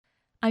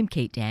I'm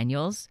Kate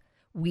Daniels.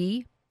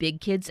 We,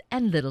 big kids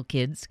and little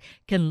kids,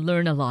 can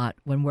learn a lot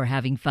when we're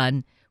having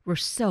fun. We're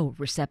so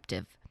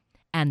receptive.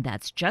 And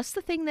that's just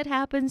the thing that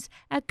happens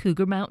at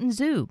Cougar Mountain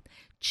Zoo.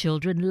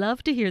 Children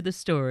love to hear the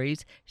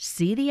stories,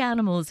 see the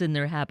animals in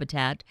their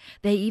habitat.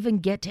 They even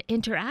get to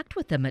interact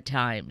with them at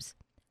times.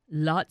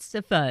 Lots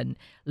of fun,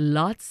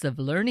 lots of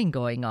learning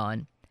going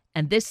on.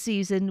 And this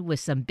season, with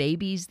some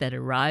babies that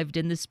arrived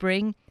in the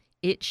spring,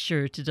 it's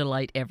sure to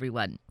delight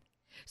everyone.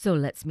 So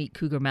let's meet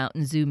Cougar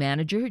Mountain Zoo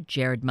manager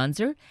Jarod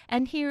Munzer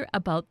and hear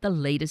about the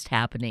latest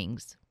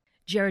happenings.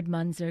 Jarod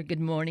Munzer, good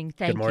morning.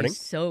 Thank you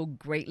so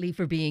greatly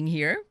for being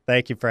here.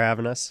 Thank you for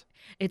having us.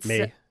 It's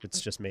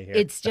just me here.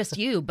 It's just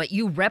you, but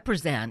you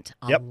represent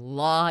a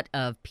lot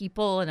of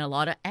people and a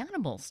lot of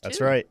animals, too. That's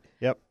right.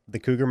 Yep. The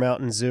Cougar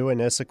Mountain Zoo in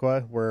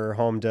Issaquah. We're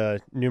home to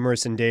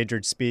numerous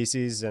endangered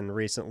species and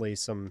recently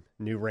some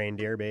new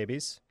reindeer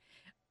babies.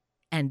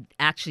 And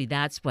actually,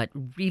 that's what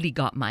really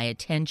got my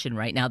attention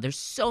right now. There's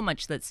so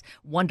much that's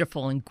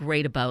wonderful and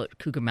great about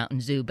Cougar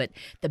Mountain Zoo. But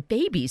the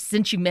babies,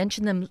 since you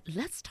mentioned them,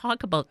 let's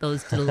talk about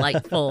those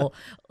delightful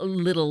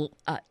little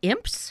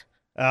imps.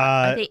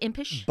 Are they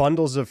impish?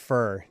 Bundles of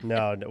fur.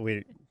 No,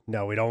 we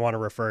don't want to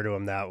refer to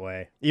them that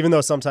way. Even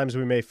though sometimes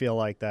we may feel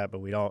like that, but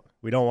we don't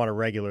want to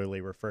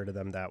regularly refer to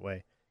them that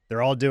way.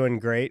 They're all doing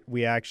great.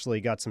 We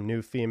actually got some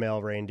new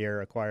female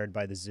reindeer acquired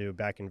by the zoo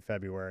back in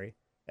February.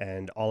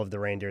 And all of the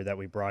reindeer that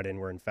we brought in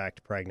were, in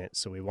fact, pregnant.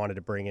 So we wanted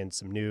to bring in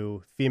some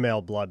new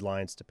female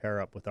bloodlines to pair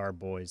up with our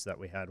boys that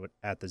we had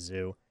at the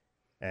zoo.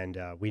 And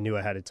we knew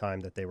ahead of time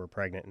that they were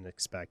pregnant and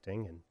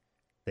expecting. And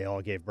they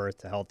all gave birth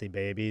to healthy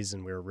babies,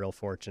 and we were real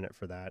fortunate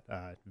for that.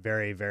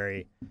 Very,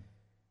 very,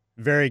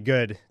 very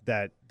good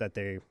that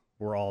they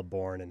were all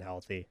born and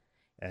healthy.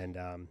 And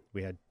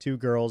we had 2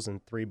 girls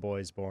and 3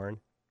 boys born,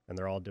 and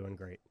they're all doing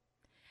great.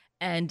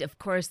 And, of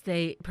course,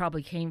 they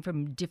probably came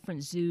from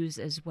different zoos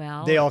as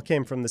well. They all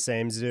came from the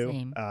same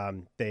zoo.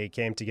 They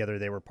came together.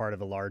 They were part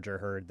of a larger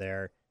herd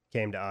there,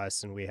 came to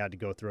us, and we had to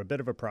go through a bit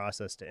of a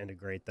process to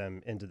integrate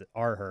them into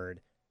our herd.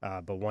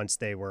 But once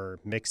they were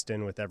mixed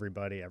in with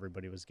everybody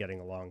was getting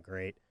along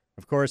great.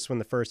 Of course, when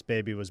the first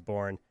baby was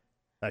born,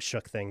 that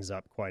shook things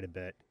up quite a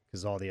bit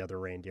because all the other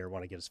reindeer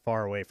want to get as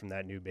far away from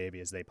that new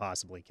baby as they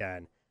possibly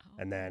can. Oh.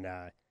 And then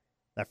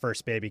that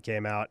first baby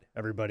came out,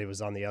 everybody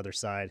was on the other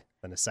side.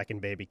 Then the second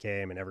baby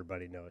came, and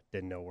everybody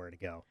didn't know where to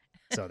go.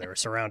 So they were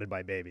surrounded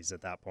by babies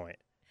at that point.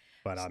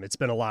 But it's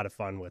been a lot of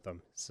fun with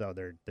them. So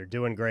they're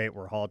doing great.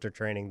 We're halter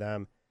training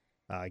them,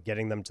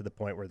 getting them to the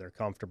point where they're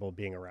comfortable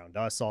being around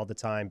us all the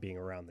time, being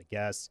around the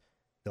guests.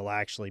 They'll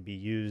actually be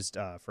used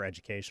for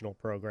educational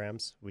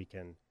programs. We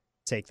can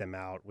take them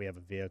out. We have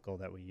a vehicle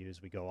that we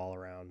use. We go all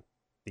around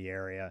the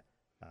area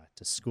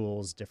to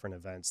schools, different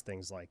events,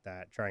 things like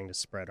that, trying to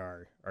spread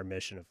our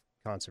mission of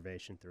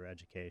conservation through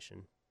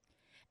education.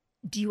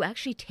 Do you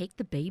actually take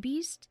the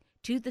babies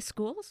to the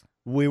schools?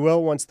 We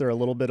will once they're a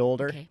little bit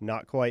older. Okay.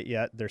 Not quite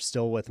yet. They're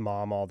still with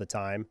mom all the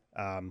time.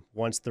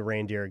 Once the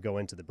reindeer go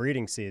into the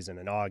breeding season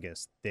in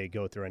August, they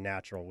go through a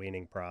natural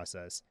weaning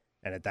process.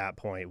 And at that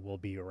point, we'll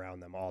be around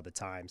them all the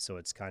time. So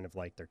it's kind of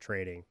like they're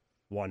trading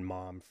one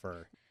mom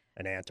for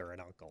an aunt or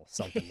an uncle,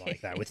 something like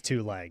that, with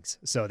 2 legs.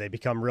 So they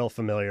become real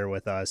familiar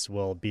with us.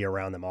 We'll be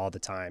around them all the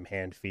time,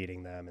 hand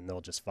feeding them, and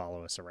they'll just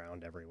follow us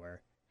around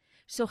everywhere.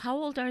 So how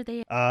old are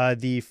they?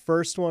 The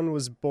first one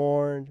was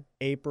born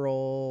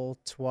April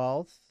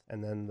 12th,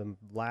 and then the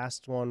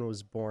last one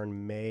was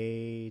born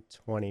May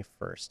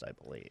 21st, I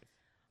believe.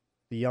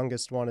 The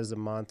youngest one is a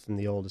month, and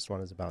the oldest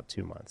one is about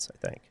 2 months, I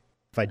think,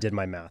 if I did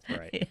my math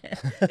right. Yeah,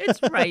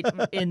 it's right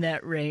in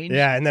that range.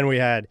 Yeah, and then we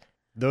had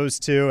those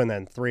 2 and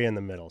then 3 in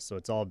the middle, so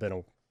it's all been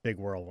a big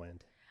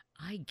whirlwind.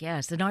 I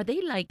guess. And are they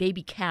like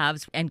baby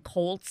calves and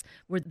colts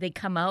where they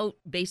come out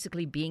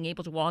basically being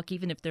able to walk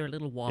even if they're a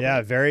little wobbly?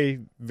 Yeah,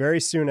 very,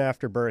 very soon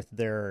after birth,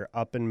 they're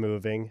up and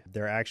moving.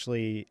 They're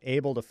actually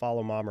able to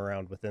follow mom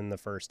around within the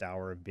first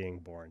hour of being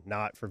born.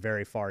 Not for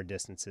very far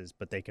distances,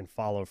 but they can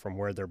follow from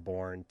where they're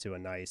born to a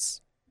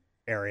nice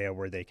area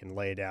where they can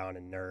lay down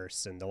and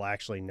nurse, and they'll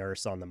actually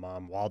nurse on the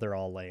mom while they're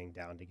all laying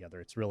down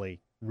together. It's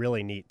really,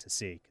 really neat to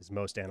see because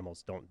most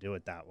animals don't do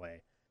it that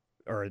way.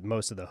 Or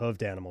most of the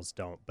hoofed animals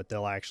don't, but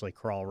they'll actually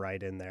crawl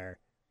right in there.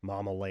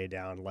 Mom will lay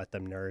down, let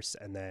them nurse,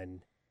 and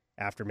then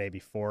after maybe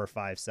 4 or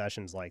 5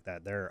 sessions like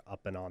that, they're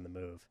up and on the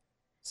move.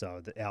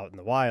 So out in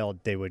the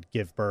wild, they would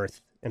give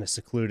birth in a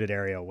secluded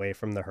area away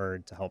from the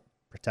herd to help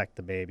protect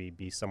the baby,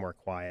 be somewhere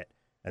quiet,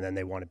 and then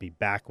they want to be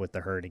back with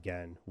the herd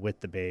again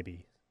with the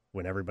baby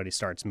when everybody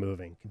starts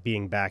moving.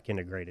 Being back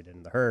integrated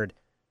in the herd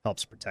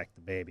helps protect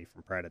the baby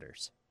from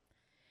predators.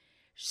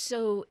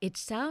 So it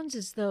sounds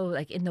as though,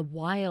 like in the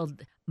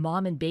wild,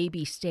 mom and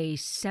baby stay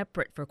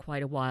separate for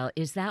quite a while.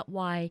 Is that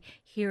why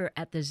here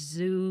at the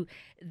zoo,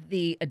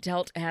 the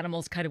adult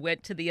animals kind of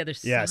went to the other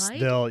Yes, side?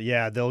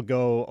 they'll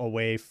go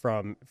away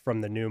from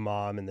the new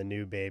mom and the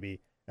new baby.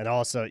 And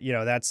also,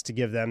 that's to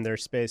give them their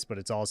space, but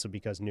it's also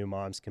because new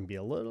moms can be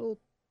a little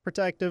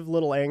protective, a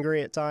little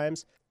angry at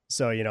times.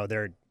 So,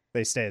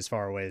 they stay as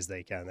far away as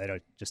they can. They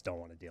don't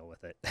want to deal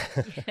with it.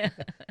 Yeah.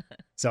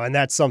 So, and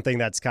that's something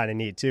that's kind of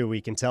neat too. We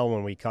can tell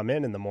when we come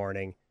in the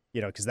morning,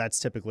 because that's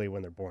typically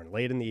when they're born,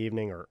 late in the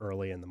evening or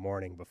early in the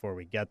morning before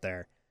we get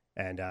there.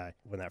 And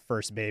when that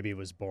first baby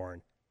was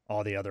born,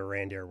 all the other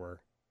reindeer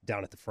were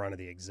down at the front of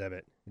the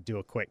exhibit. Do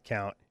a quick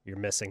count. You're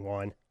missing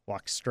one.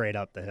 Walk straight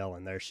up the hill,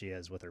 and there she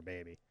is with her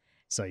baby.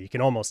 So you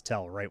can almost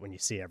tell right when you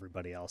see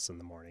everybody else in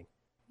the morning.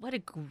 What a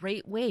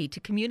great way to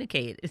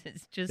communicate.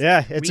 It's just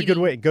it's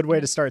a good way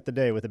to start the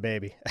day with a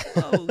baby.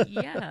 Oh,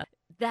 yeah.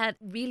 That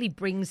really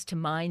brings to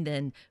mind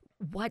then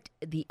what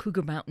the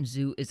Cougar Mountain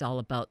Zoo is all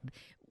about.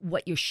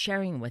 What you're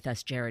sharing with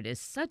us, Jarod, is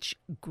such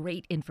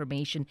great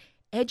information,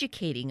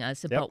 educating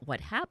us about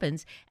what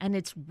happens, and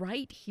it's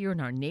right here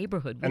in our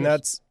neighborhood. And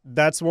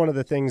that's one of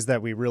the things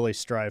that we really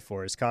strive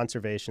for is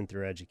conservation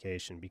through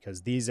education,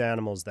 because these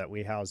animals that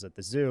we house at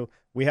the zoo,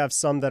 we have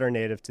some that are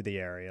native to the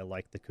area,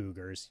 like the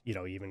cougars,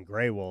 even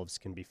gray wolves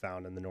can be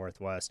found in the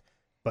Northwest,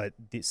 but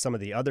some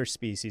of the other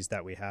species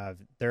that we have,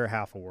 they're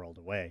half a world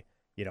away,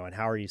 and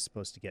how are you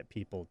supposed to get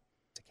people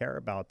to care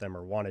about them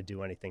or want to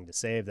do anything to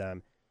save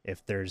them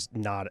if there's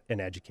not an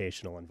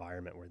educational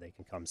environment where they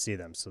can come see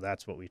them? So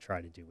that's what we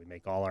try to do. We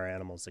make all our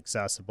animals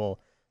accessible.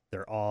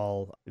 They're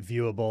all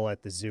viewable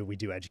at the zoo. We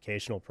do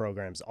educational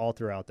programs all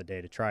throughout the day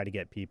to try to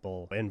get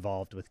people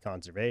involved with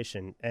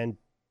conservation and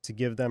to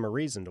give them a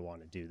reason to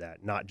want to do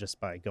that, not just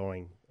by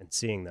going and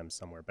seeing them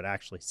somewhere, but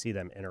actually see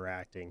them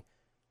interacting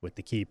with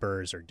the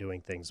keepers or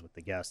doing things with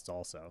the guests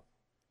also.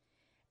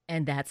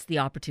 And that's the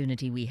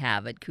opportunity we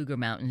have at Cougar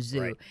Mountain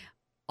Zoo. Right.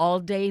 All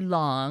day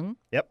long.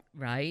 Yep.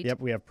 Right? Yep.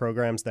 We have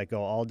programs that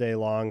go all day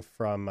long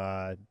from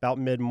about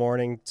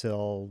mid-morning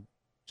till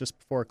just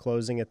before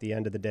closing at the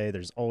end of the day.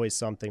 There's always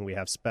something. We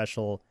have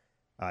special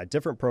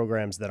different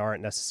programs that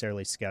aren't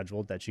necessarily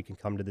scheduled that you can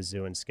come to the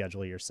zoo and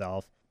schedule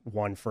yourself.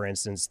 One, for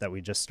instance, that we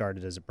just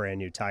started is a brand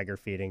new tiger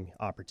feeding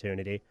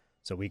opportunity.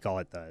 So we call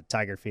it the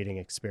tiger feeding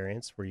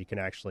experience, where you can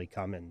actually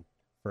come and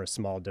for a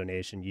small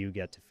donation, you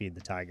get to feed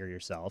the tiger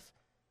yourself.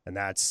 And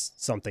that's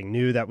something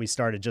new that we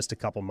started just a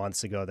couple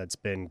months ago that's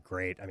been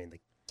great. I mean, the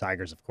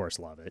tigers, of course,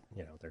 love it.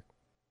 They're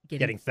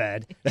getting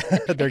fed.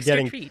 They're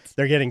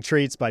getting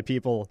treats by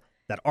people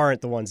that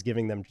aren't the ones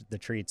giving them the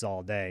treats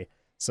all day.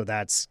 So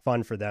that's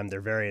fun for them.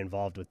 They're very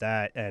involved with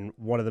that. And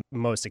one of the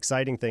most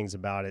exciting things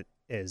about it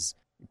is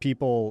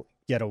people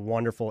get a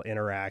wonderful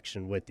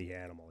interaction with the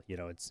animal.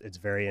 It's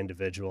very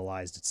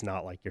individualized. It's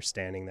not like you're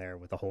standing there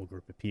with a whole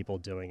group of people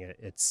doing it.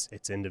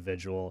 It's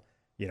individual.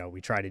 We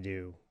try to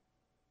do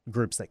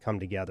groups that come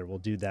together. We'll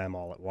do them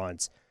all at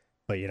once.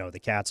 But, the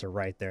cats are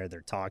right there.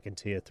 They're talking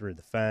to you through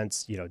the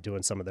fence,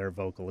 doing some of their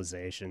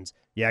vocalizations.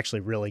 You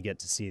actually really get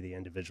to see the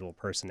individual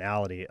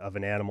personality of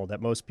an animal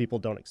that most people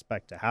don't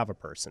expect to have a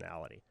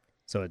personality.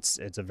 So it's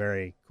a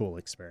very cool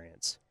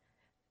experience.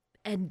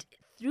 And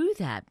through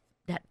that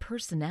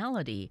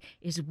personality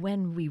is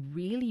when we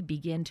really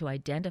begin to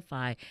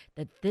identify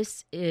that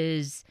this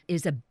is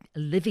a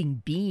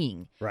living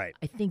being. Right.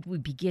 I think we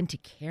begin to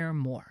care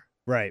more.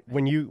 Right.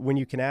 When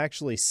you can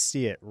actually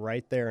see it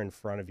right there in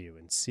front of you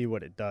and see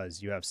what it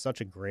does, you have such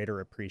a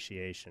greater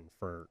appreciation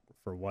for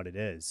what it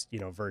is,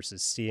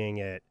 versus seeing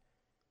it,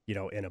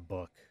 in a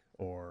book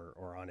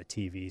or on a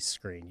TV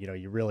screen.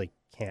 You really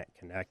can't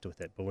connect with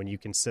it. But when you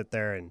can sit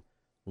there and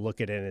look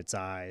it in its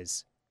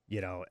eyes,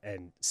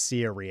 and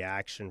see a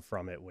reaction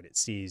from it when it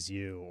sees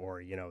you,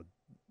 or,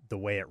 the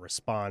way it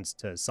responds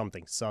to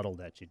something subtle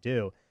that you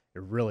do,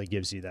 it really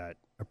gives you that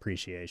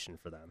appreciation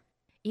for them.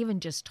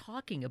 Even just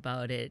talking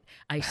about it,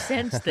 I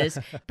sense this,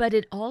 but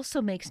it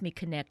also makes me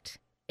connect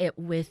it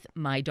with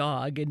my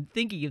dog and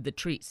thinking of the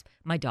treats.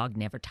 My dog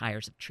never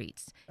tires of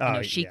treats.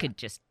 She could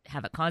just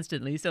have it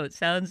constantly. So it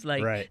sounds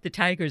like the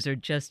tigers are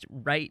just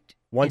right.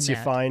 Once you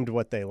find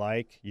what they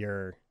like,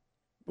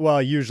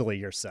 usually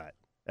you're set.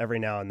 Every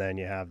now and then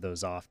you have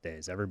those off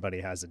days.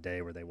 Everybody has a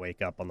day where they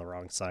wake up on the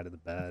wrong side of the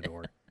bed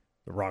or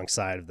the wrong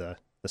side of the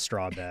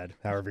straw bed,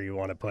 however you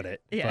want to put it.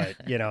 Yeah.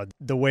 But,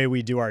 the way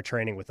we do our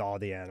training with all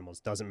the animals,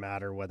 doesn't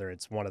matter whether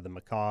it's one of the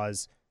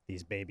macaws,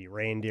 these baby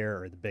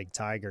reindeer, or the big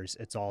tigers,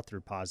 it's all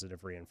through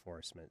positive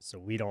reinforcement. So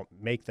we don't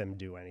make them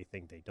do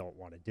anything they don't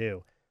want to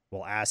do.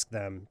 We'll ask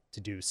them to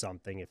do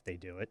something. If they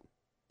do it,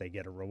 they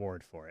get a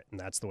reward for it. And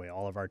that's the way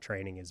all of our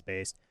training is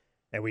based.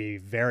 And we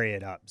vary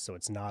it up, so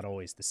it's not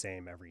always the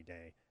same every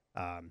day.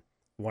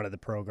 One of the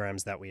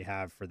programs that we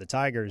have for the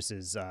tigers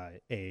is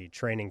a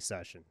training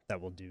session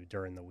that we'll do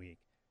during the week.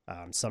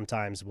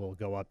 Sometimes we'll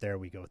go up there,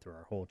 we go through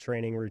our whole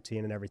training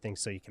routine and everything,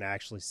 so you can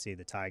actually see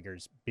the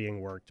tigers being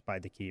worked by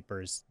the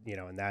keepers,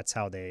 and that's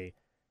how they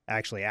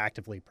actually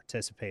actively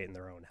participate in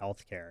their own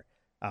health care,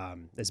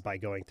 is by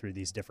going through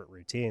these different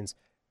routines.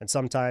 And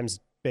sometimes,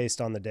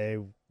 based on the day,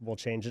 we'll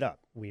change it up.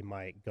 We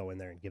might go in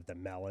there and give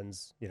them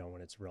melons,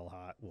 when it's real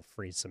hot. We'll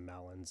freeze some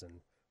melons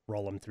and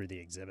roll them through the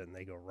exhibit, and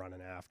they go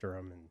running after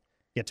them and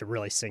get to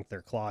really sink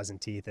their claws and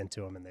teeth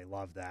into them, and they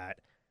love that.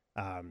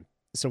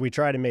 So we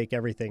try to make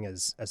everything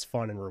as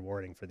fun and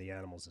rewarding for the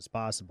animals as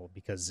possible,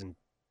 because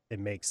it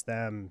makes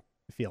them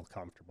feel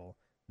comfortable.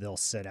 They'll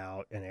sit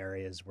out in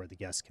areas where the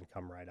guests can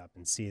come right up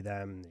and see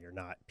them. You're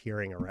not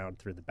peering around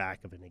through the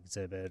back of an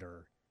exhibit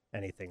or,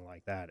 anything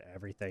like that.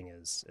 Everything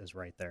is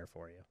right there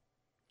for you.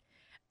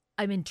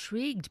 I'm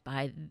intrigued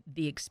by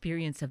the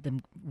experience of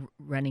them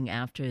running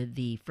after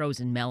the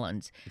frozen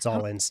melons. It's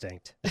all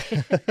instinct.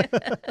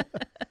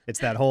 It's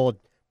that whole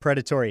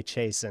predatory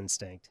chase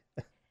instinct.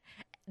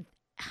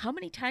 How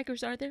many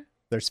tigers are there?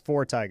 There's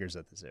 4 tigers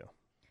at the zoo.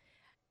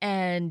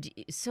 And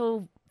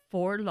so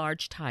 4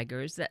 large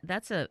tigers,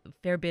 that's a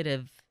fair bit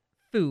of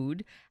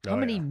food. How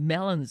many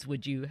melons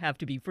would you have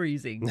to be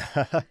freezing?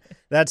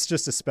 That's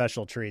just a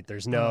special treat.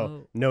 There's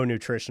no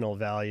nutritional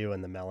value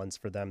in the melons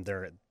for them.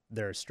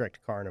 They're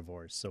strict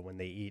carnivores, so when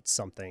they eat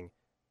something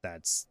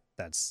that's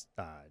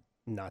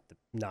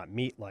not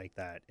meat like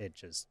that, it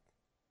just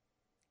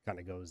kind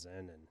of goes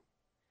in and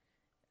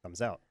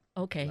comes out.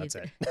 Okay, that's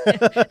it.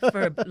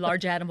 For a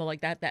large animal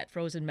like that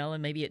frozen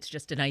melon, maybe it's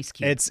just an ice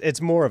cube.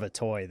 It's more of a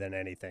toy than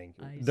anything.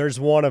 There's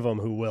one of them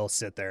who will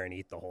sit there and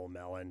eat the whole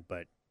melon,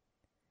 but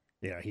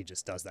he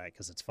just does that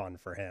because it's fun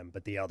for him.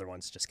 But the other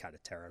ones just kind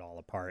of tear it all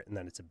apart, and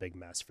then it's a big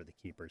mess for the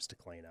keepers to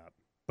clean up.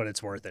 But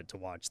it's worth it to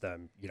watch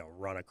them,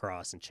 run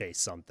across and chase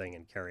something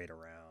and carry it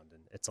around,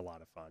 and it's a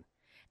lot of fun.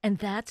 And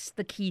that's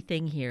the key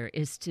thing here,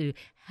 is to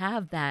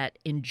have that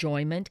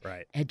enjoyment,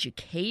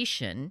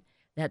 education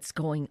that's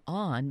going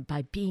on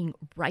by being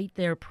right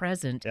there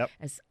present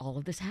as all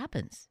of this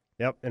happens.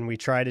 Yep, and we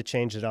try to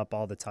change it up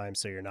all the time,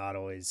 so you're not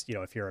always,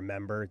 if you're a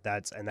member,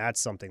 that's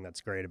something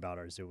that's great about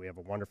our zoo. We have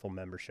a wonderful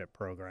membership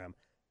program.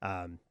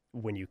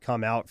 When you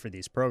come out for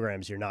these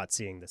programs, you're not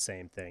seeing the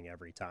same thing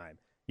every time.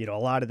 A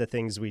lot of the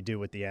things we do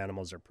with the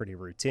animals are pretty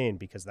routine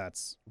because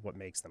that's what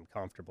makes them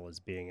comfortable,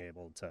 is being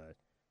able to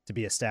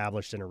be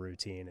established in a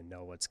routine and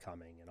know what's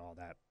coming and all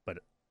that. But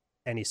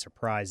any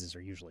surprises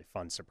are usually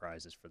fun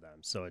surprises for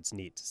them. So it's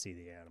neat to see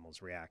the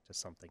animals react to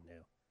something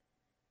new.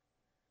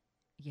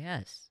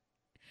 Yes.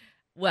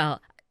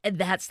 Well,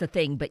 that's the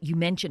thing. But you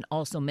mentioned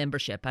also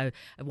membership. I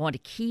want to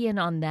key in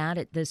on that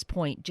at this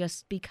point,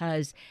 just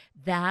because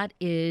that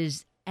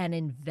is an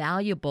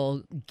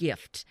invaluable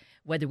gift,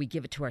 whether we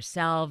give it to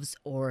ourselves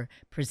or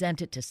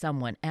present it to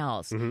someone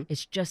else. Mm-hmm.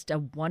 It's just a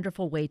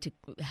wonderful way to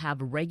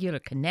have a regular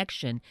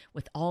connection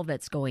with all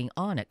that's going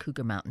on at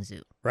Cougar Mountain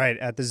Zoo. Right.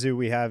 At the zoo,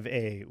 we have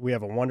a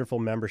wonderful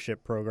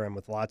membership program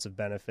with lots of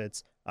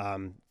benefits.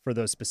 For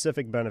those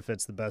specific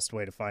benefits, the best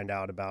way to find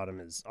out about them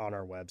is on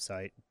our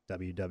website,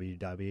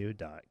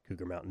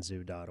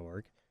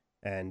 www.cougarmountainzoo.org.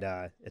 And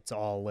it's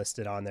all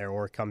listed on there,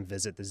 or come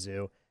visit the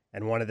zoo.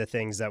 And one of the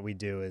things that we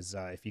do is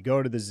if you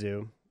go to the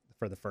zoo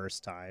for the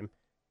first time,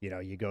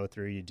 you go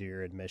through, you do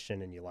your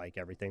admission, and you like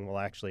everything, we'll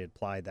actually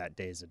apply that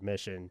day's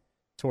admission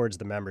towards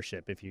the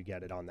membership if you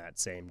get it on that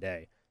same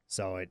day.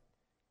 So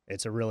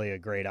it's a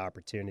great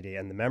opportunity,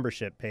 and the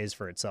membership pays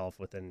for itself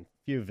within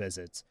a few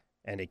visits,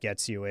 and it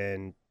gets you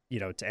in,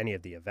 to any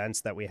of the events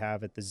that we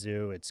have at the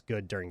zoo. It's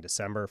good during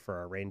December for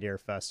our reindeer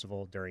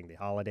festival during the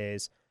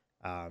holidays.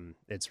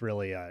 It's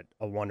really a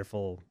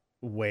wonderful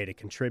way to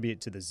contribute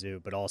to the zoo,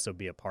 but also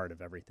be a part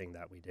of everything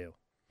that we do.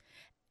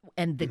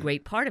 And the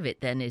great part of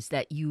it then is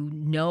that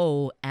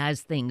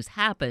as things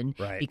happen,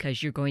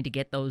 because you're going to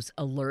get those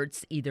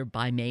alerts either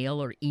by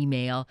mail or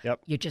email. Yep.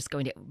 You're just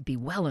going to be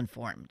well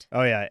informed.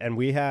 Oh yeah, and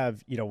we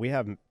have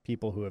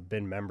people who have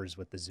been members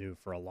with the zoo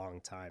for a long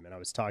time. And I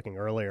was talking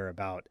earlier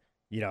about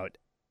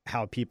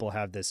how people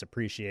have this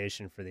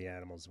appreciation for the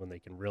animals when they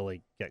can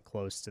really get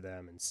close to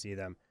them and see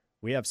them.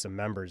 We have some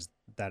members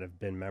that have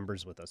been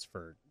members with us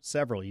for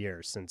several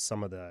years, since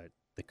some of the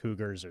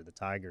cougars or the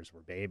tigers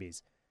were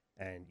babies.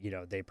 And,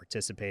 they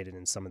participated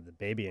in some of the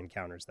baby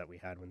encounters that we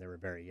had when they were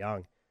very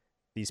young.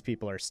 These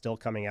people are still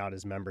coming out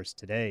as members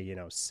today,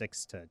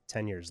 6 to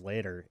 10 years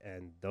later.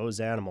 And those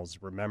animals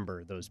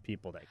remember those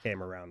people that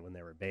came around when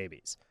they were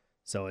babies.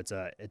 So it's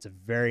a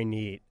very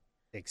neat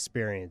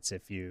experience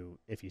if you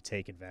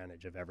take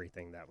advantage of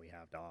everything that we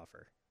have to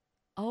offer.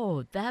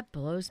 Oh, that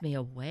blows me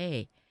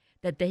away,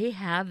 that they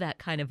have that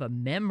kind of a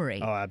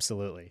memory. Oh,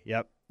 absolutely.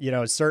 Yep.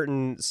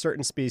 Certain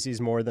species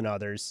more than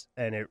others,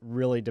 and it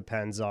really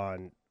depends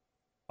on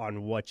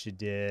what you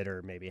did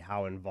or maybe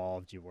how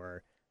involved you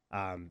were.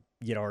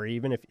 Or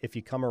even if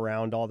you come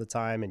around all the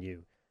time and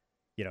you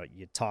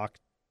talk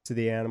to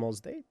the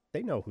animals, they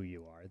know who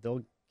you are.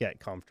 They'll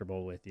get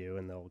comfortable with you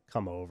and they'll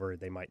come over.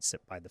 They might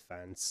sit by the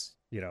fence,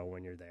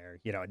 when you're there.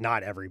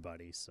 Not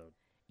everybody, so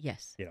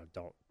yes.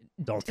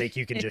 Don't think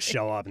you can just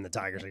show up and the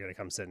tigers are going to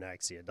come sit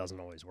next to you. It doesn't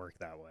always work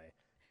that way.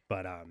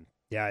 But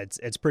yeah,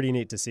 it's pretty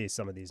neat to see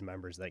some of these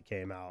members that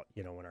came out,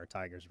 when our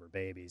tigers were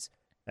babies,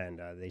 and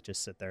they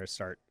just sit there,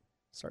 start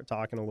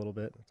talking a little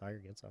bit. The tiger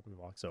gets up and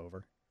walks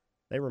over.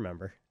 They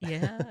remember.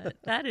 Yeah,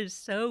 that is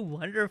so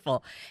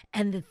wonderful.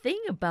 And the thing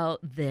about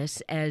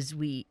this, as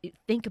we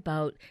think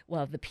about,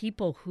 the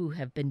people who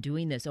have been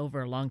doing this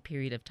over a long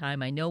period of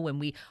time, I know when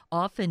we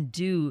often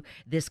do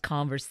this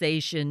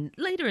conversation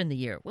later in the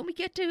year, when we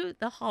get to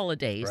the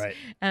holidays,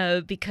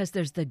 because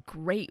there's the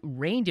great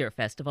reindeer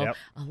festival,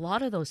 a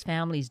lot of those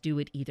families do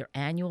it either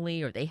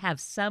annually or they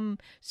have some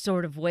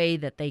sort of way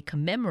that they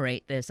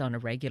commemorate this on a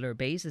regular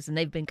basis. And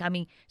they've been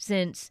coming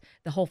since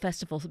the whole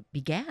festival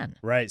began.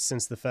 Right,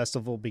 since the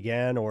festival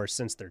began, or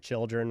since their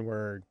children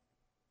were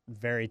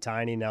very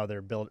tiny. Now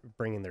they're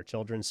bringing their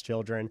children's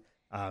children.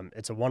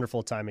 It's a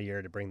wonderful time of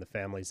year to bring the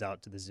families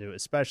out to the zoo,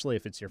 especially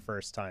if it's your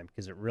first time,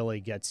 because it really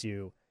gets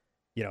you,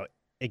 you know,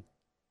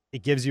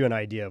 it gives you an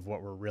idea of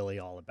what we're really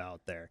all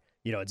about there.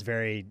 It's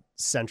very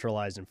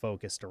centralized and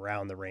focused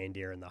around the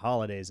reindeer and the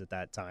holidays at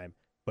that time,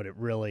 but it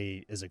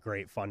really is a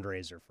great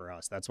fundraiser for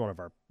us. That's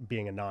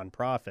being a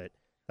nonprofit,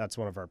 that's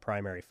one of our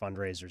primary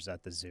fundraisers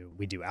at the zoo.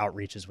 We do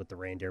outreaches with the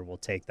reindeer. We'll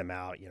take them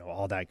out,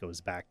 all that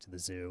goes back to the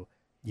zoo,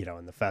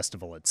 and the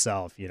festival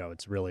itself,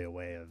 it's really a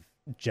way of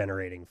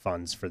generating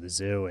funds for the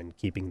zoo and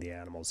keeping the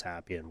animals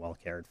happy and well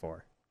cared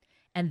for.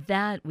 And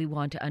that, we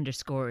want to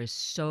underscore, is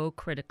so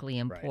critically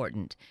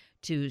important,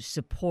 to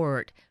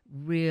support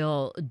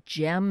real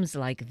gems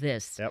like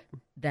this,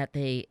 that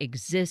they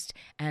exist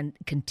and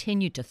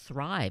continue to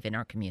thrive in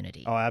our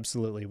community. Oh,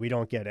 absolutely. We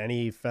don't get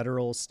any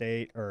federal,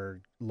 state,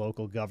 or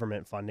local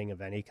government funding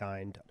of any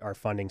kind. Our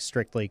funding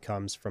strictly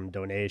comes from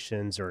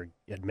donations or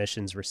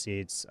admissions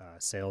receipts,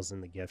 sales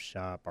in the gift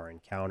shop, our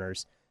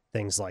encounters,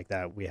 things like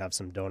that. We have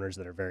some donors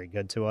that are very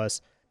good to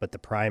us, but the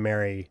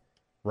primary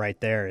right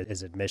there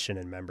is admission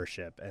and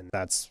membership. And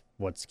that's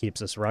what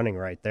keeps us running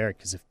right there.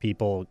 Because if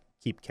people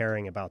keep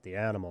caring about the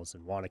animals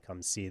and want to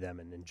come see them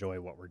and enjoy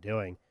what we're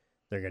doing,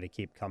 they're going to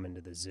keep coming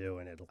to the zoo,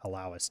 and it'll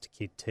allow us to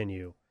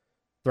continue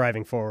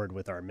thriving forward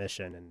with our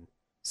mission and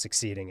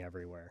succeeding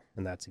everywhere.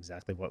 And that's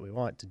exactly what we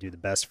want, to do the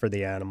best for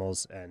the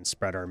animals and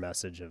spread our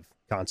message of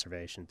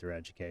conservation through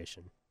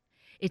education.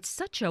 It's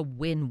such a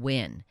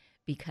win-win,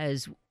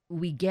 because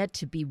we get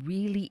to be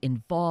really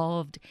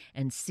involved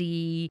and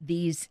see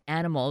these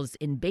animals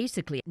in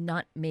basically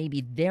not maybe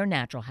their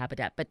natural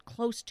habitat, but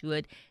close to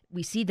it.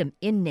 We see them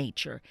in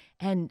nature.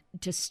 And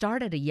to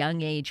start at a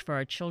young age for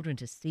our children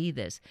to see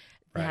this,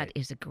 that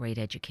is a great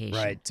education.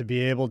 Right.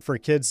 For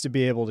kids to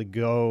be able to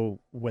go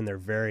when they're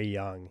very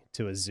young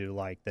to a zoo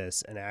like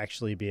this and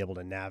actually be able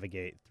to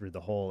navigate through the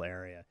whole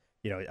area.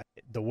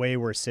 The way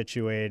we're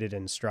situated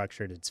and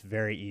structured, it's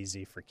very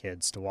easy for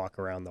kids to walk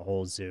around the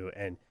whole zoo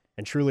and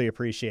truly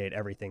appreciate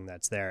everything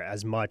that's there,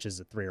 as much as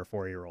a 3 or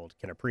 4-year-old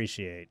can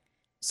appreciate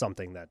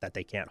something that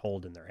they can't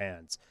hold in their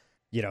hands.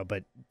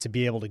 But to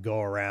be able to go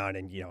around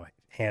and,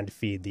 hand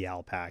feed the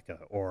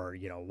alpaca, or,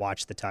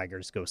 watch the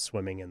tigers go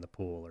swimming in the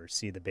pool, or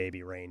see the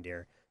baby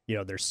reindeer,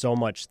 there's so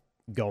much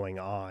going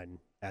on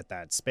at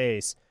that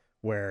space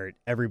where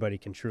everybody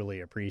can truly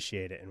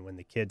appreciate it. And when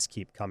the kids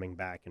keep coming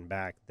back and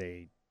back,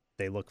 they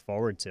look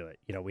forward to it.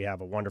 We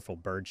have a wonderful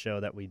bird show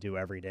that we do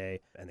every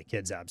day, and the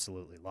kids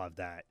absolutely love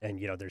that. And,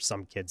 there's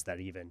some kids that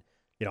even,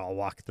 I'll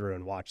walk through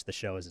and watch the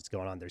show as it's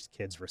going on. There's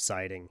kids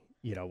reciting,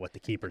 what the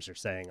keepers are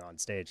saying on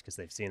stage because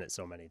they've seen it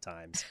so many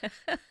times.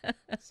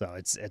 So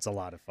it's a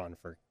lot of fun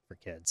for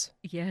kids.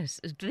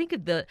 Yes. Think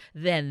of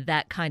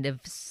that kind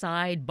of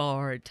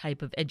sidebar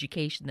type of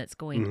education that's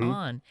going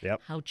on,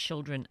 how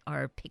children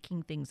are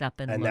picking things up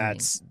and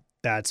learning.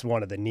 That's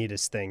one of the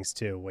neatest things,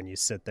 too, when you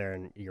sit there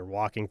and you're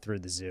walking through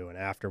the zoo, and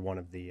after one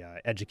of the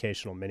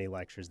educational mini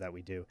lectures that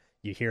we do,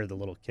 you hear the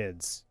little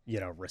kids,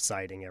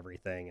 reciting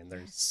everything, and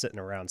they're sitting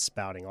around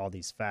spouting all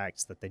these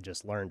facts that they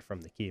just learned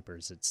from the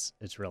keepers.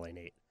 It's really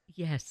neat.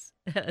 Yes,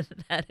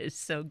 that is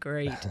so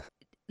great.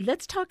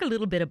 Let's talk a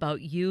little bit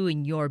about you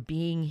and your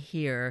being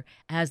here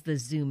as the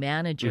zoo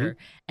manager.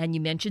 And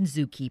you mentioned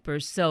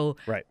zookeepers. So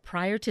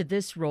prior to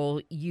this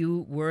role,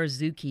 you were a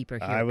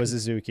zookeeper here. I was a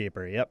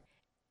zookeeper, yep.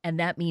 And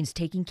that means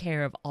taking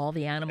care of all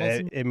the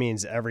animals? It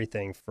means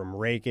everything from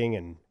raking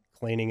and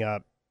cleaning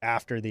up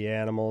after the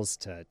animals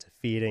to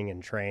feeding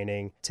and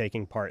training,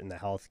 taking part in the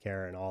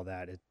healthcare and all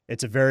that.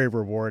 It's a very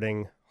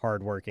rewarding,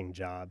 hardworking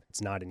job.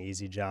 It's not an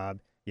easy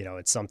job.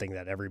 It's something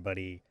that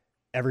everybody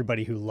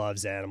who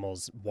loves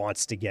animals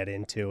wants to get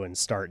into and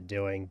start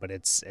doing, but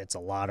it's a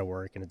lot of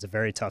work, and it's a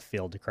very tough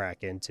field to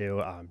crack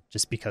into,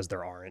 just because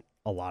there aren't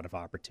a lot of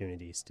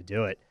opportunities to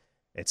do it.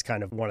 It's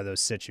kind of one of those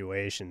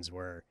situations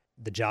where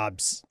the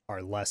jobs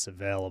are less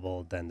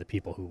available than the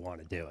people who want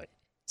to do it.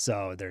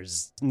 So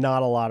there's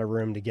not a lot of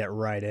room to get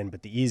right in,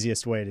 but the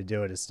easiest way to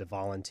do it is to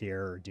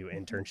volunteer or do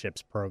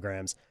internships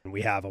programs. And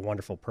we have a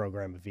wonderful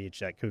program of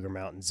each at Cougar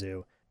Mountain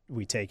Zoo.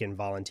 We take in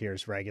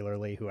volunteers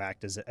regularly who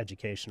act as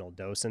educational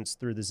docents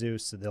through the zoo.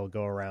 So they'll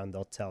go around,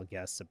 they'll tell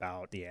guests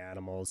about the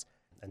animals.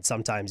 And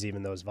sometimes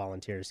even those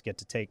volunteers get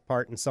to take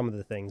part in some of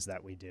the things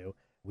that we do.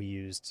 We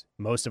used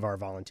most of our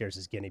volunteers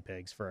as guinea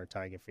pigs for our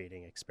tiger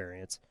feeding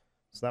experience.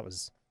 So that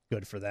was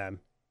good for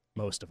them,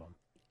 most of them.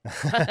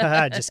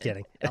 Just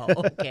kidding.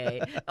 Oh,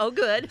 okay. Oh,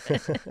 good.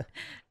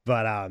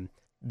 But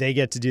they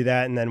get to do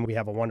that. And then we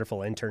have a wonderful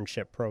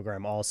internship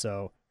program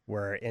also,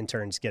 where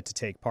interns get to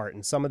take part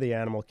in some of the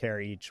animal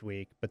care each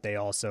week, but they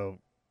also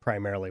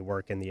primarily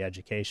work in the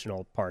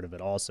educational part of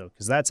it also,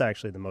 because that's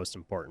actually the most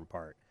important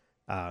part.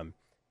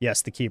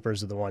 Yes, the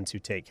keepers are the ones who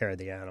take care of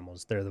the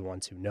animals. They're the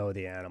ones who know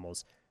the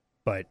animals.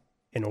 But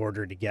in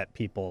order to get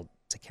people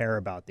to care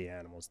about the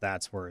animals,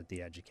 that's where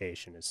the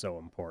education is so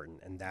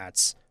important. And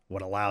that's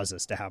what allows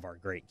us to have our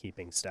great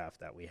keeping staff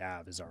that we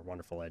have, is our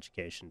wonderful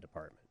education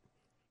department.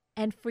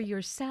 And for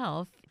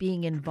yourself,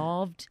 being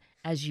involved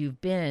as you've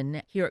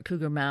been here at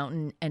Cougar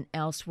Mountain and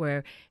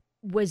elsewhere,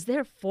 Was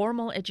there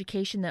formal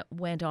education that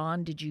went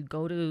on? Did you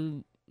go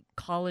to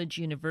college,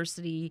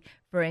 university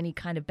for any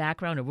kind of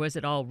background, or was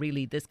it all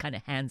really this kind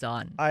of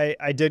hands-on?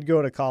 I did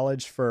go to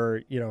college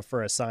for,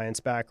 for a science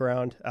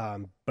background,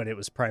 but it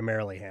was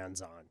primarily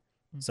hands-on.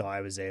 Mm-hmm. So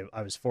I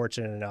was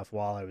fortunate enough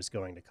while I was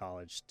going to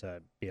college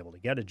to be able to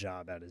get a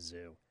job at a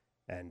zoo.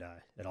 And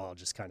it all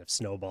just kind of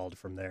snowballed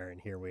from there,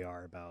 and here we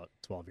are about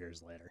 12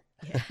 years later.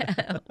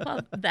 Yeah.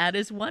 Well, that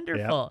is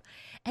wonderful.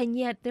 Yep. And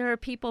yet there are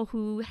people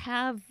who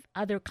have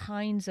other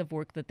kinds of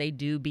work that they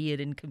do, be it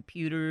in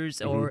computers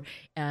mm-hmm. or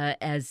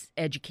as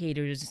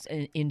educators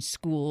in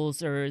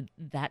schools or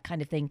that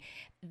kind of thing.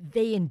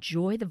 They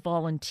enjoy the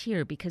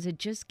volunteer because it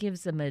just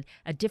gives them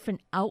a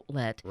different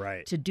outlet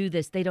right. to do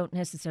this. They don't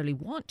necessarily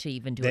want to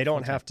even do it. They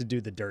don't have to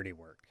do the dirty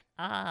work.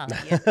 Ah,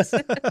 yes.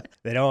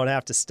 They don't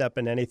have to step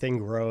in anything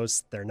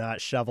gross. They're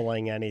not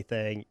shoveling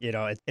anything.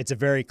 It's a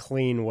very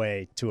clean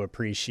way to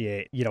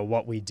appreciate,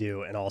 what we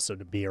do and also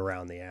to be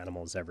around the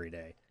animals every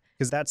day.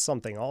 Because that's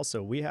something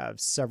also, we have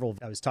several,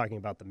 I was talking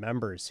about the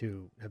members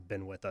who have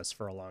been with us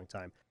for a long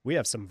time. We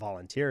have some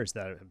volunteers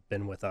that have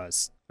been with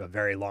us a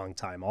very long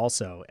time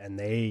also, and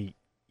they,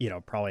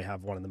 probably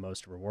have one of the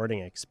most rewarding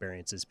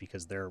experiences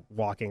because they're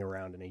walking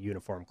around in a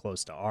uniform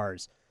close to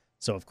ours.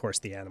 So, of course,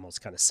 the animals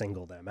kind of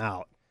single them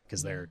out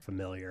because they're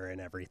familiar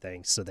and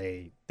everything. So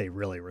they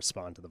really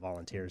respond to the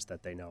volunteers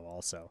that they know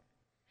also.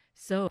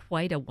 So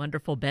quite a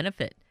wonderful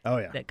benefit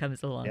that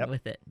comes along yep.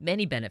 with it.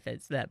 Many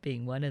benefits, that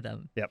being one of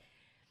them. Yep.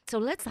 So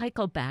let's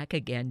cycle back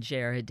again,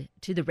 Jarod,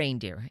 to the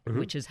reindeer, mm-hmm.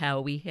 which is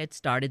how we had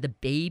started, the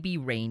baby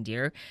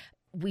reindeer.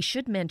 We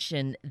should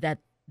mention that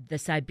the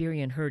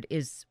Siberian herd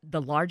is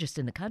the largest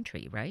in the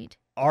country, right?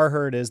 Our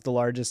herd is the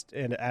largest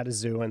at a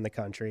zoo in the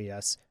country,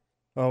 yes.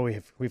 Oh,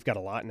 we've got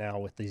a lot now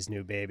with these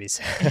new babies.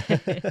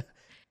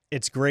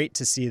 It's great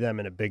to see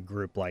them in a big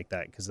group like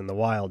that because in the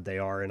wild, they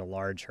are in a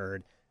large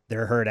herd.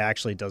 Their herd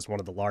actually does one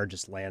of the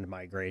largest land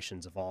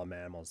migrations of all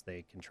mammals.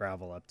 They can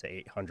travel up to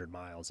 800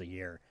 miles a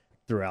year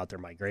throughout their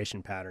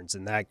migration patterns,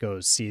 and that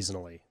goes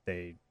seasonally.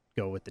 They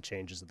go with the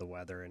changes of the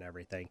weather and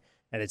everything.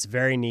 And it's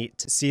very neat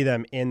to see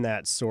them in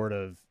that sort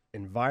of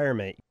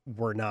environment.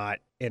 We're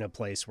not in a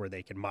place where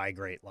they can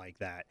migrate like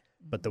that.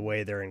 But the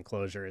way their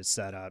enclosure is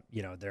set up,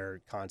 they're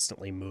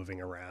constantly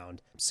moving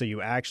around. So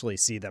you actually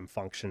see them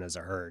function as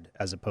a herd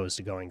as opposed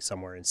to going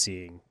somewhere and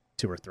seeing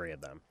 2 or 3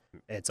 of them.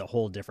 It's a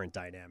whole different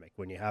dynamic.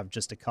 When you have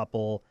just a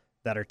couple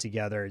that are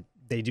together,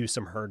 they do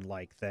some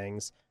herd-like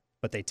things,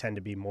 but they tend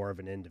to be more of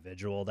an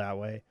individual that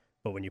way.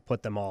 But when you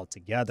put them all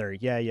together,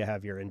 you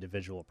have your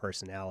individual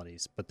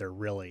personalities, but they're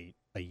really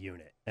a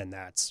unit. And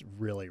that's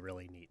really,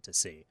 really neat to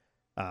see.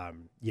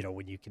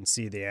 When you can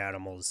see the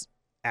animals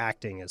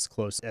acting as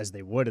close as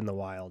they would in the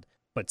wild,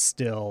 but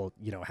still,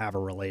 have a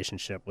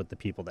relationship with the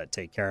people that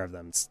take care of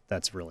them.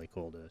 That's really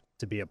cool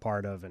to be a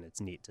part of, and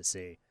it's neat to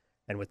see.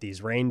 And with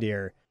these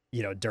reindeer,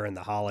 during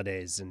the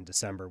holidays in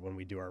December when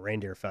we do our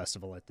reindeer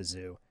festival at the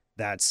zoo,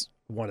 that's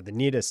one of the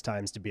neatest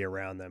times to be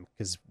around them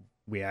because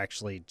we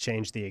actually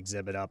change the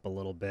exhibit up a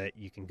little bit.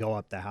 You can go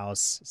up the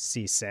house,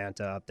 see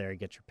Santa up there,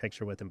 get your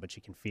picture with him, but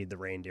you can feed the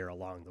reindeer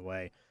along the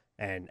way.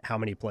 And how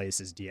many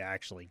places do you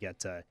actually get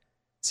to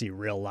see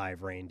real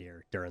live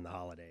reindeer during the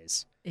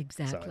holidays?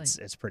 Exactly.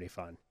 So it's pretty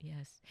fun.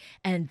 Yes.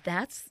 And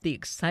that's the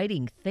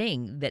exciting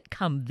thing that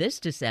come this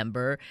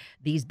December.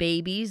 These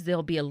babies,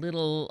 they'll be a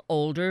little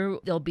older.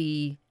 They'll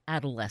be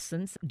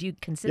adolescents. Do you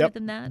consider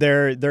them that?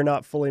 They're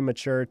not fully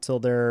mature till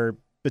they're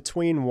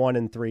between 1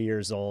 and 3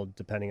 years old,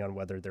 depending on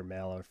whether they're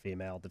male or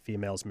female. The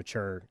females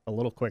mature a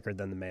little quicker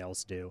than the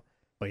males do.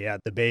 But yeah,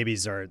 the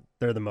babies they're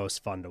the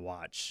most fun to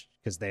watch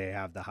because they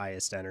have the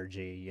highest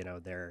energy.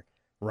 They're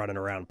running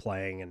around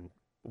playing, and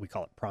we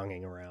call it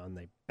pronging around.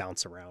 They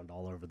bounce around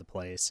all over the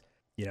place,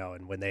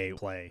 and when they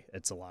play,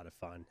 it's a lot of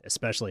fun,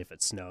 especially if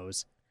it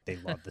snows. They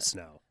love the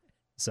snow.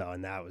 So,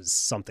 and that was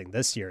something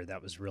this year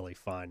that was really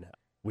fun.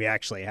 We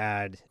actually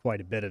had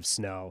quite a bit of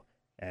snow,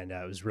 and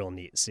it was real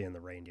neat seeing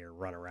the reindeer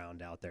run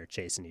around out there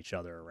chasing each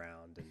other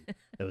around, and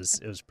it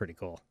was pretty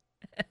cool.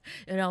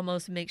 It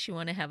almost makes you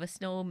want to have a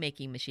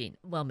snow-making machine.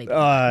 Well, maybe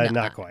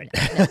not quite.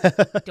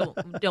 No,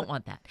 don't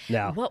want that.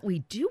 No. What we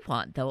do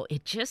want, though,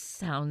 it just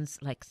sounds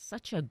like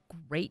such a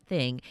great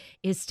thing,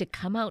 is to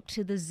come out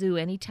to the zoo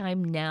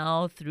anytime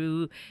now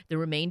through the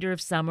remainder of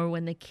summer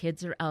when the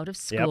kids are out of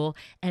school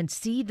and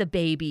see the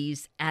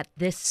babies at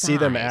this size. See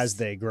them as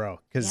they grow,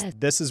 because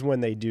this is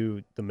when they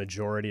do the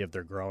majority of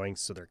their growing,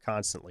 so they're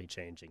constantly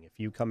changing. If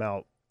you come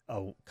out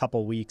a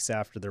couple weeks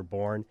after they're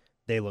born,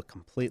 they look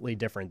completely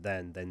different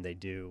then than they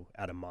do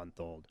at a month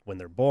old. When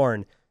they're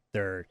born,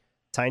 they're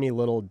tiny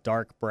little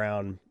dark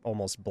brown,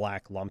 almost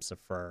black lumps of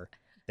fur.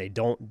 They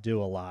don't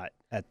do a lot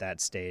at that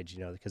stage,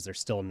 because they're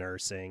still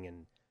nursing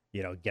and,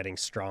 getting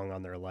strong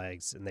on their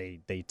legs. And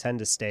they tend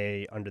to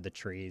stay under the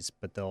trees,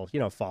 but they'll,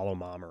 follow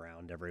mom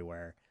around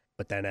everywhere.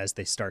 But then as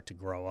they start to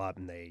grow up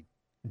and they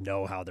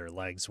know how their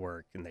legs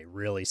work and they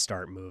really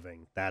start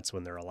moving, that's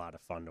when they're a lot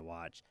of fun to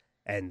watch.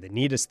 And the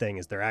neatest thing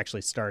is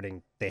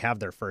they have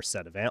their first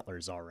set of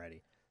antlers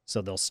already.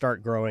 So they'll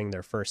start growing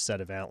their first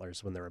set of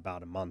antlers when they're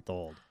about a month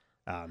old.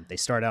 They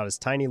start out as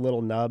tiny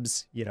little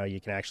nubs. You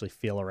can actually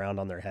feel around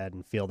on their head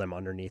and feel them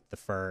underneath the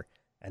fur.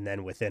 And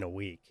then within a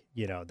week,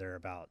 they're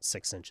about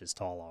 6 inches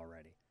tall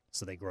already.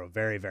 So they grow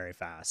very, very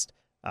fast.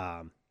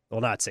 Well,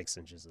 not 6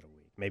 inches in a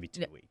week, maybe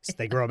 2 weeks.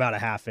 They grow about a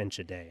half inch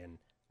a day. And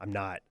I'm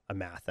not a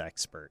math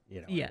expert,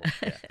 Yeah.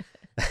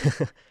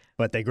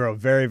 But they grow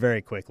very,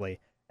 very quickly.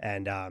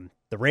 And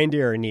the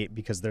reindeer are neat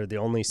because they're the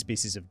only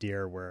species of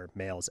deer where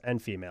males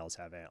and females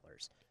have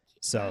antlers.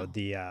 So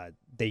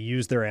they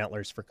use their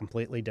antlers for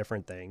completely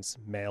different things.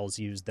 Males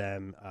use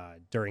them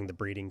during the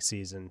breeding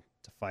season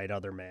to fight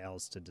other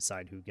males to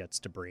decide who gets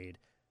to breed.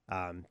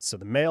 So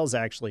the males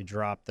actually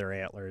drop their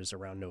antlers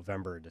around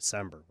November or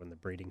December when the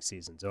breeding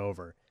season's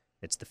over.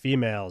 It's the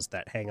females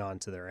that hang on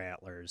to their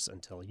antlers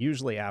until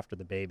usually after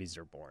the babies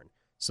are born.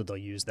 So they'll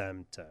use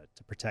them to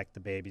protect the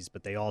babies,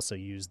 but they also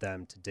use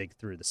them to dig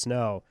through the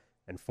snow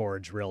and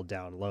forage real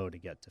down low to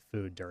get to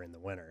food during the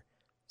winter.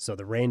 So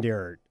the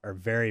reindeer are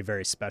very,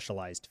 very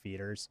specialized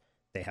feeders.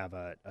 They have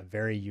a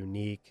very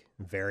unique,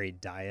 varied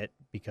diet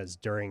because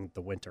during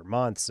the winter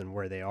months and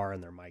where they are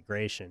in their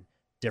migration,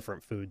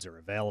 different foods are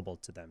available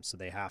to them. So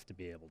they have to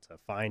be able to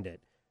find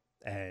it.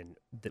 And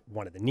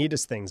one of the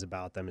neatest things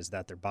about them is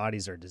that their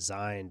bodies are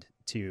designed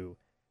to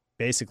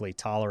basically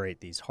tolerate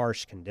these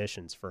harsh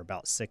conditions for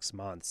about 6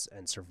 months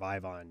and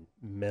survive on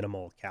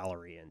minimal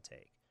calorie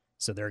intake.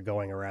 So they're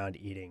going around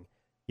eating,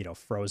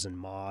 frozen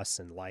moss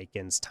and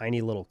lichens,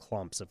 tiny little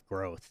clumps of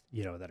growth,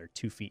 that are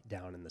 2 feet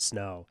down in the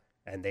snow,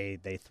 and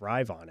they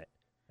thrive on it.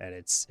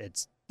 And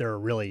they're a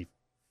really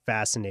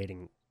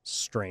fascinating,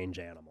 strange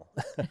animal.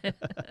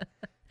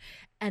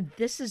 And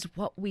this is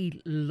what we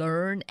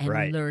learn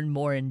and learn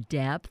more in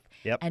depth.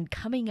 Yep. And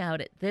coming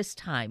out at this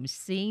time,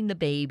 seeing the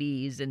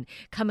babies and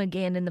come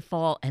again in the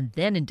fall and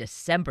then in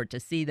December to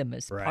see them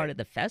as part of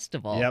the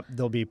festival. Yep.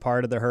 They'll be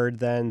part of the herd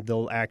then.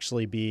 They'll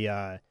actually be,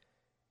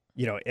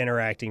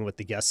 interacting with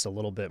the guests a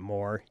little bit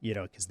more,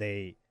 because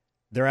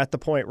they're at the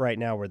point right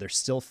now where they're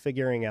still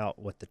figuring out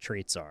what the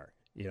treats are.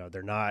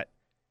 They're not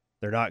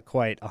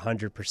quite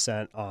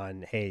 100%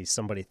 on, hey,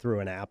 somebody threw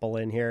an apple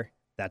in here.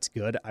 That's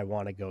good. I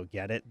want to go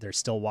get it. They're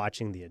still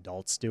watching the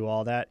adults do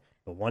all that.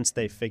 But once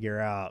they figure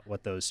out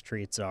what those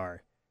treats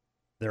are,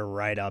 they're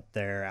right up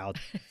there out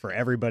for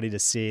everybody to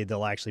see.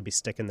 They'll actually be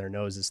sticking their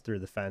noses through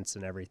the fence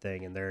and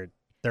everything. And they're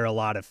a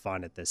lot of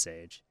fun at this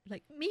age.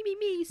 Like, me,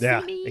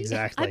 see me.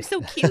 Exactly. I'm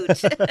so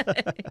cute.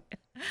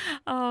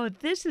 Oh,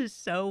 this is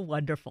so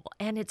wonderful.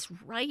 And it's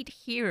right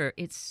here.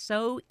 It's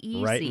so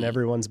easy. Right in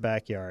everyone's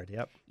backyard.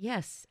 Yep.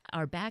 Yes,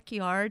 our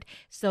backyard.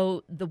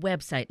 So the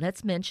website,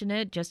 let's mention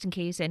it just in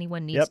case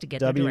anyone needs to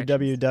get the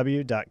directions.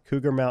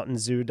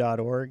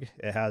 www.cougarmountainzoo.org.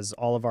 It has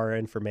all of our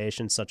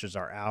information, such as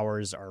our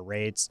hours, our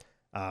rates.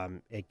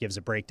 It gives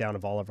a breakdown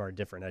of all of our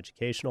different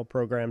educational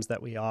programs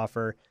that we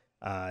offer.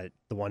 The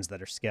ones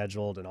that are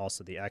scheduled and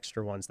also the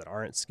extra ones that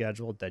aren't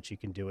scheduled that you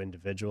can do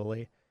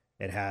individually.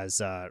 It has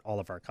all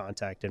of our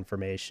contact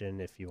information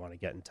if you want to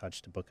get in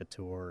touch to book a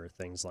tour or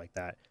things like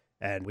that.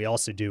 And we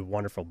also do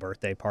wonderful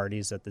birthday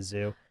parties at the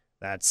zoo.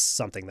 That's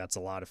something that's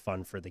a lot of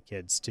fun for the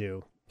kids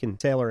too. You can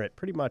tailor it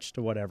pretty much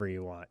to whatever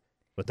you want,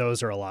 but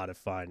those are a lot of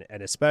fun.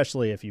 And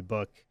especially if you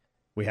book,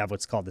 we have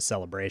what's called the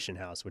Celebration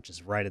House, which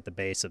is right at the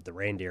base of the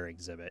reindeer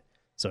exhibit.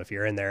 So if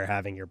you're in there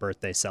having your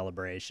birthday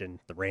celebration,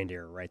 the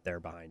reindeer are right there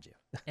behind you.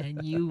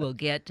 And you will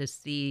get to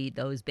see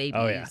those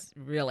babies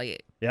really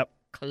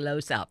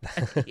close up.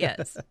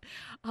 Yes.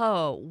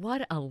 Oh,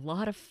 what a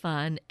lot of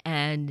fun.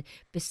 And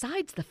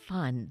besides the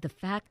fun, the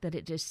fact that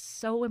it is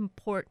so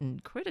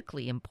important,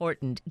 critically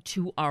important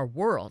to our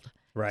world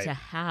to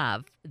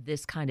have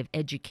this kind of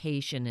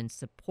education and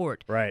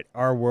support. Right.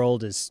 Our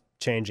world is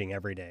changing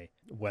every day,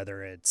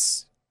 whether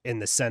it's in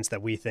the sense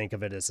that we think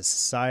of it as a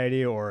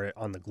society or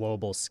on the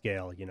global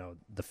scale.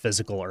 The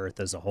physical earth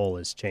as a whole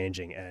is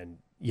changing. And,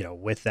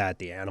 with that,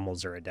 the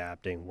animals are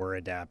adapting. We're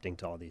adapting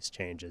to all these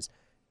changes.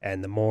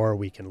 And the more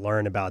we can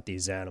learn about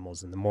these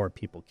animals and the more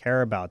people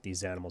care about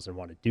these animals and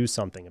want to do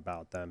something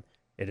about them,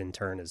 it in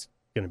turn is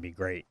going to be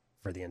great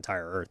for the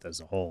entire earth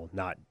as a whole,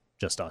 not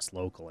just us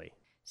locally.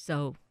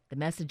 So the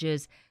message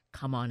is,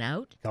 come on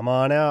out. Come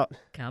on out.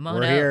 Come on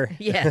We're out. here.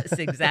 Yes,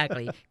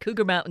 exactly.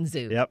 Cougar Mountain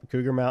Zoo. Yep,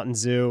 Cougar Mountain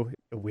Zoo.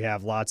 We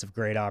have lots of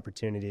great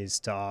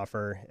opportunities to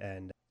offer.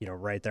 And,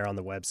 right there on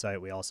the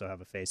website, we also have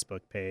a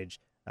Facebook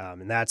page.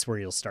 And that's where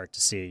you'll start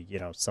to see,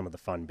 some of the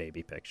fun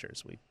baby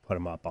pictures. We put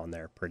them up on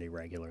there pretty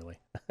regularly.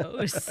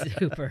 Oh,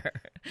 super.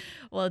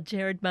 Well,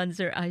 Jarod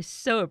Munzer, I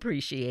so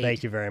appreciate.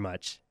 Thank you very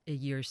much.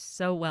 You're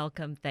so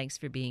welcome. Thanks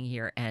for being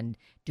here and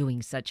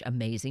doing such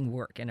amazing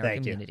work in our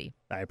community.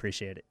 I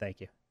appreciate it.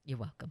 Thank you. You're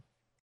welcome.